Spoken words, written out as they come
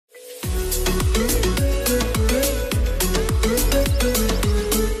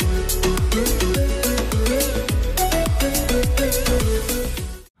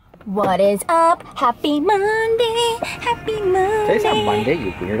What is up? Happy Monday. Happy Monday. Today's not Monday,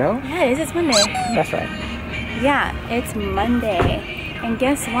 you weirdo. Yeah, it is. It's Monday. That's right. Yeah, it's Monday. And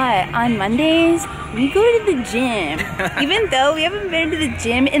guess what? On Mondays, we go to the gym. Even though we haven't been to the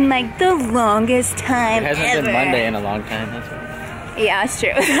gym in like the longest time It hasn't ever. been Monday in a long time, that's right. Yeah, that's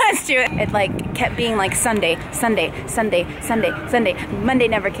true. That's true. It like kept being like Sunday, Sunday, Sunday, Sunday, Sunday. Monday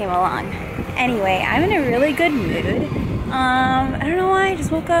never came along. Anyway, I'm in a really good mood. I don't know why. I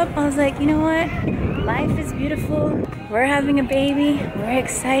just woke up. I was like, you know what? Life is beautiful. We're having a baby. We're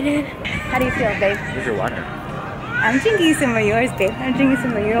excited. How do you feel, babe? Where's your water? I'm drinking some of yours, babe. I'm drinking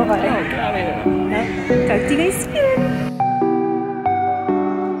some of your water. Oh, get out of here. No? Talk to you guys soon.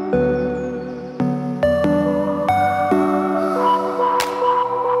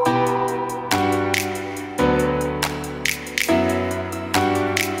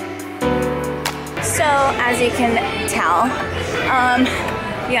 So, as you can tell,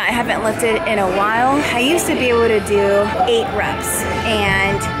 yeah, I haven't lifted in a while. I used to be able to do 8 reps,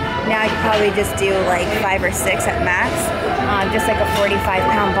 and now I could probably just do like 5 or 6 at max, just like a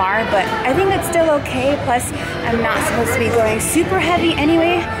 45-pound bar, but I think it's still okay. Plus, I'm not supposed to be going super heavy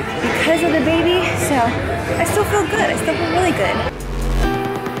anyway because of the baby, so I still feel good. I still feel really good.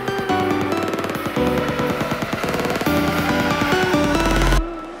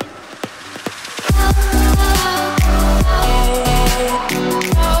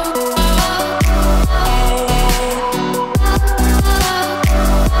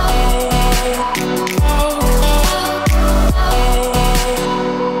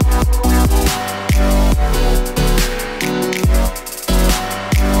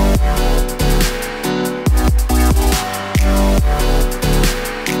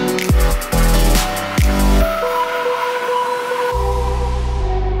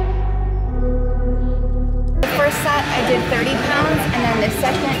 I did 30 pounds, and then the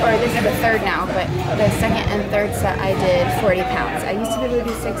second, or this is the third now, but the second and third set I did 40 pounds. I used to be able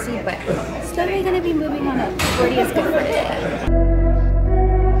to do 60, but slowly gonna be moving on up. 40 is good for today.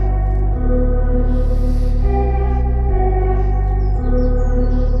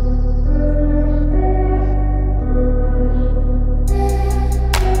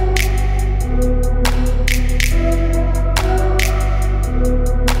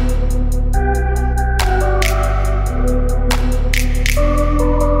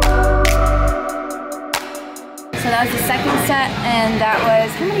 That was the second set, and that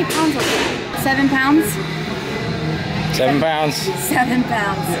was, how many pounds was it? 7 pounds? 7 pounds. 7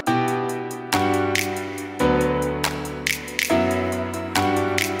 pounds.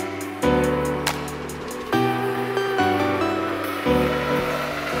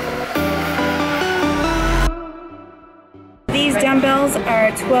 These dumbbells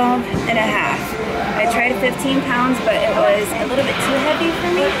are 12 and a half. I tried 15 pounds, but it was a little bit too heavy for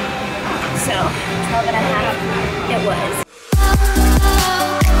me. So, 12 and a half, it was.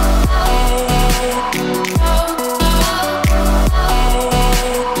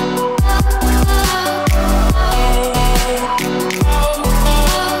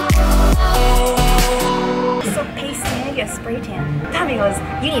 So pasty, I need to get a spray tan. Tommy goes,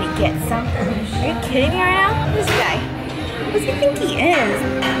 you need to get some. Are you kidding me right now? Who's this guy? Who does he think he is?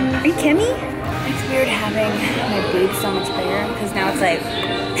 Are you kidding me? It's weird having my boobs so much bigger, because now it's like,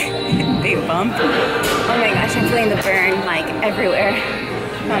 big bump. Oh my gosh, I'm feeling the burn like everywhere.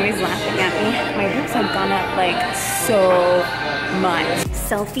 Mommy's laughing at me. My boobs have gone up like so much.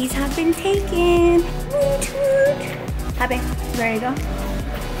 Selfies have been taken. Woot woot. Hi babe, you ready to go?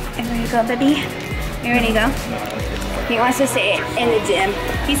 You ready to go, baby? You ready to go? He wants to stay in the gym.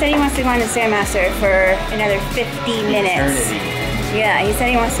 He said he wants to go on the Stairmaster for another 50 minutes. Yeah, he said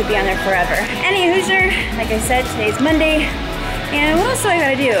he wants to be on there forever. Any Hoosier, like I said, today's Monday. And what else do I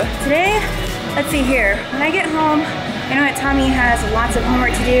gotta do? Today, let's see here. When I get home, I know that Tommy has lots of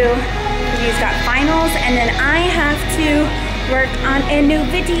homework to do. He's got finals, and then I have to work on a new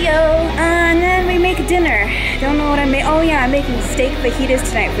video. And then we make dinner. Don't know what I make. Oh yeah, I'm making steak fajitas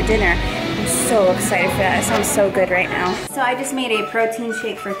tonight for dinner. I'm so excited for that. It sounds so good right now. So I just made a protein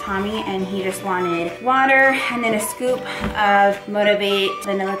shake for Tommy, and he just wanted water and then a scoop of Motivate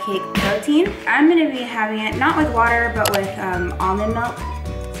vanilla cake protein. I'm gonna be having it not with water, but with almond milk.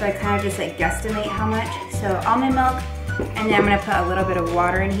 So I kind of just like guesstimate how much. So almond milk, and then I'm gonna put a little bit of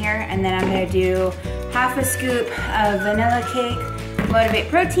water in here, and then I'm gonna do half a scoop of vanilla cake Motivate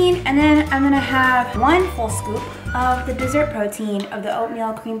protein, and then I'm gonna have 1 full scoop of the dessert protein of the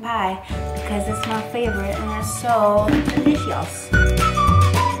oatmeal cream pie, because it's my favorite and it's so delicious.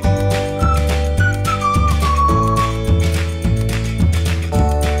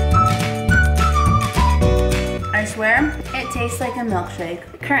 I swear, it tastes like a milkshake.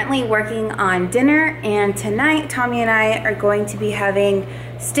 Currently working on dinner, and tonight Tommy and I are going to be having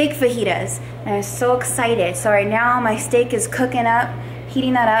steak fajitas. And I'm so excited. So right now my steak is cooking up,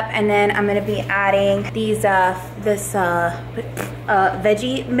 heating that up, and then I'm gonna be adding these veggie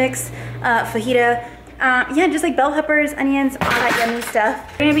mix fajita. Yeah, just like bell peppers, onions, all that yummy stuff.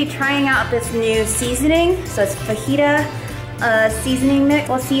 We're gonna be trying out this new seasoning. So it's fajita seasoning mix.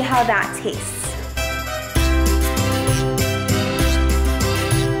 We'll see how that tastes.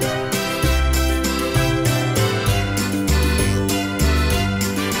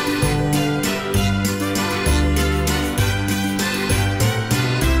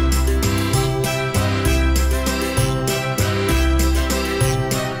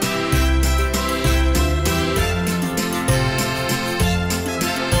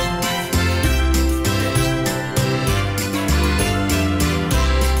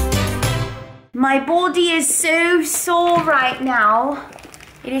 My body is so sore right now.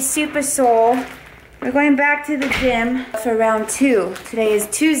 It is super sore. We're going back to the gym for round 2. Today is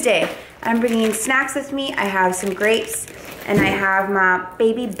Tuesday. I'm bringing snacks with me. I have some grapes and I have my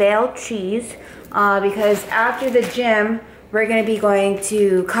baby bale cheese because after the gym, we're gonna be going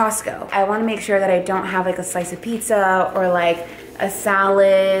to Costco. I wanna make sure that I don't have like a slice of pizza or like a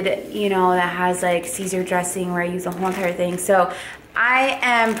salad, you know, that has like Caesar dressing where I use the whole entire thing. So I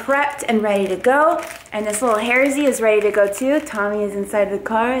am prepped and ready to go, and this little hairsy is ready to go too. Tommy is inside the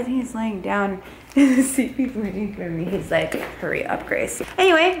car. I think he's laying down in the seat. He's waiting for me. He's like, hurry up, Grace.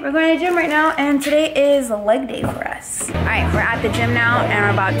 Anyway, we're going to the gym right now, and today is leg day for us. All right, we're at the gym now, and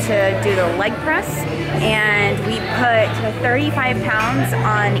we're about to do the leg press, and we put 35 pounds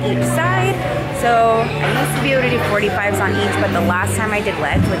on each side. So I used to be able to do 45s on each, but the last time I did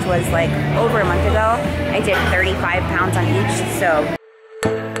legs, which was like over a month ago, I did 35 pounds on each. So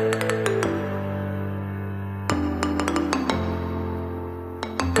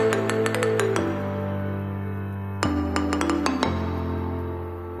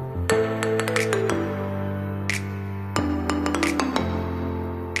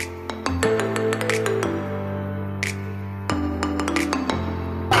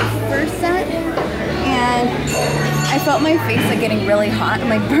first set, and I felt my face like getting really hot and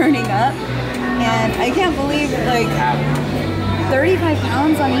like burning up, and I can't believe like 35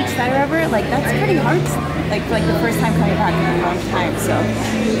 pounds on each side rubber, like that's pretty hard, like the first time coming back in a long time. So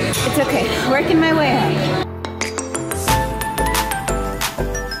it's okay, working my way up.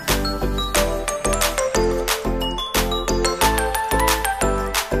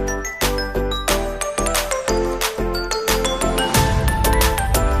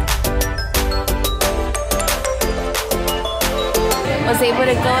 Was able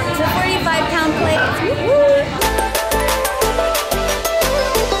to go up to 45-pound plates. Woo-hoo.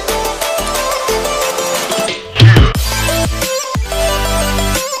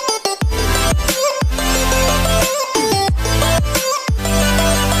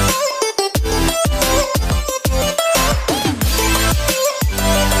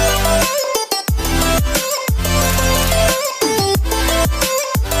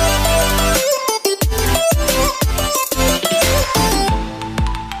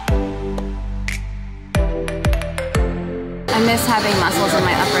 I miss having muscles in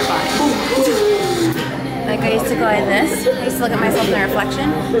my upper body. Like I used to go like this. I used to look at myself in the reflection,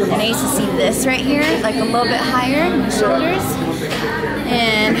 and I used to see this right here, like a little bit higher, my shoulders.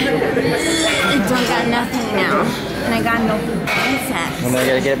 And I don't got nothing now. And I got no biceps. And I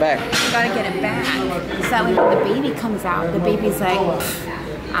gotta get it back. I gotta get it back. So that when the baby comes out, the baby's like,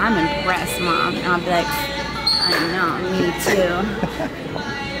 I'm impressed, Mom. And I'll be like, I know, me too.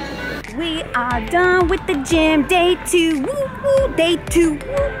 We are done with the gym. Day 2, woo woo. Day 2, woo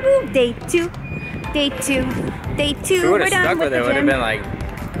woo. Day 2, day 2, day 2. If we would have stuck with it, it would have been like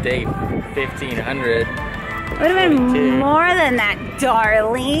day 1500. Would have been more than that,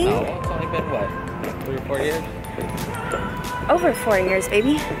 darling. Oh, it's only been what? 3 or 4 years? Over 4 years,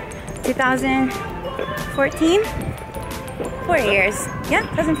 baby. 2014? 4 years. Yeah,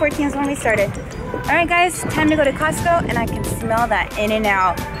 2014 is when we started. All right, guys, time to go to Costco, and I can smell that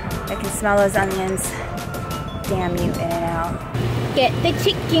In-N-Out. I can smell those onions. Damn you, In-N-Out. Get the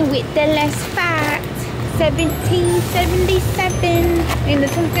chicken with the less fat. 1777. And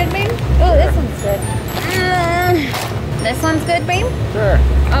this one's good, babe? Oh, this one's good. This one's good, babe? Sure.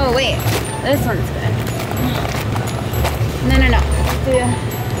 Oh, wait. This one's good. No.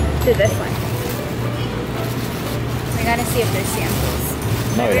 Do this one. I gotta see if there's samples.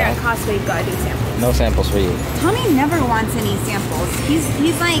 No, We're we at don't. Costco, you gotta do samples. No samples for you. Tommy never wants any samples.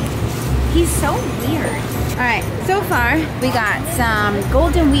 He's like, He's so weird. All right, so far we got some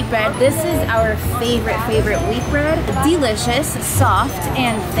golden wheat bread. This is our favorite wheat bread. Delicious, soft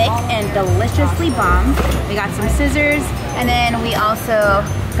and thick and deliciously bomb. We got some scissors, and then we also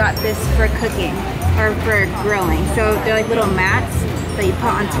got this for cooking or for grilling. So they're like little mats that you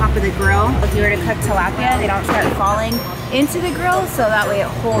put on top of the grill. If you were to cook tilapia, they don't start falling into the grill, so that way it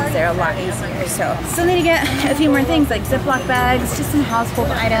holds there a lot easier. So still need to get a few more things like Ziploc bags, just some household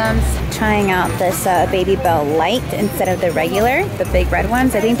items. Trying out this Baby Bell Light instead of the regular, the big red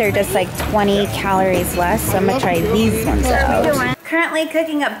ones. I think they're just like 20 calories less, so I'm gonna try these ones out. Currently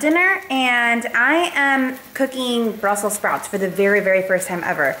cooking up dinner, and I am cooking Brussels sprouts for the very first time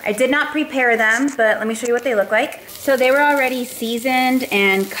ever. I did not prepare them, but let me show you what they look like. So they were already seasoned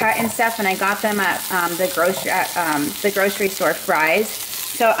and cut and stuff, and I got them at the grocery store, Fry's.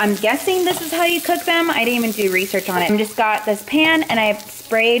 So I'm guessing this is how you cook them. I didn't even do research on it. I just got this pan, and I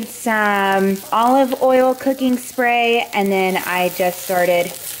sprayed some olive oil cooking spray, and then I just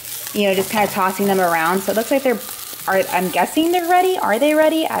started, you know, just kind of tossing them around. So it looks like I'm guessing they're ready. Are they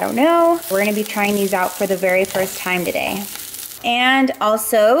ready? I don't know. We're gonna be trying these out for the very first time today. And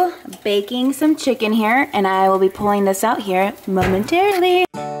also baking some chicken here, and I will be pulling this out here momentarily.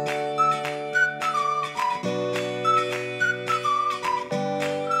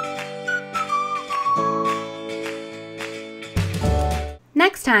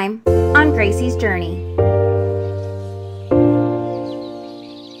 Next time on Gracie's Journey.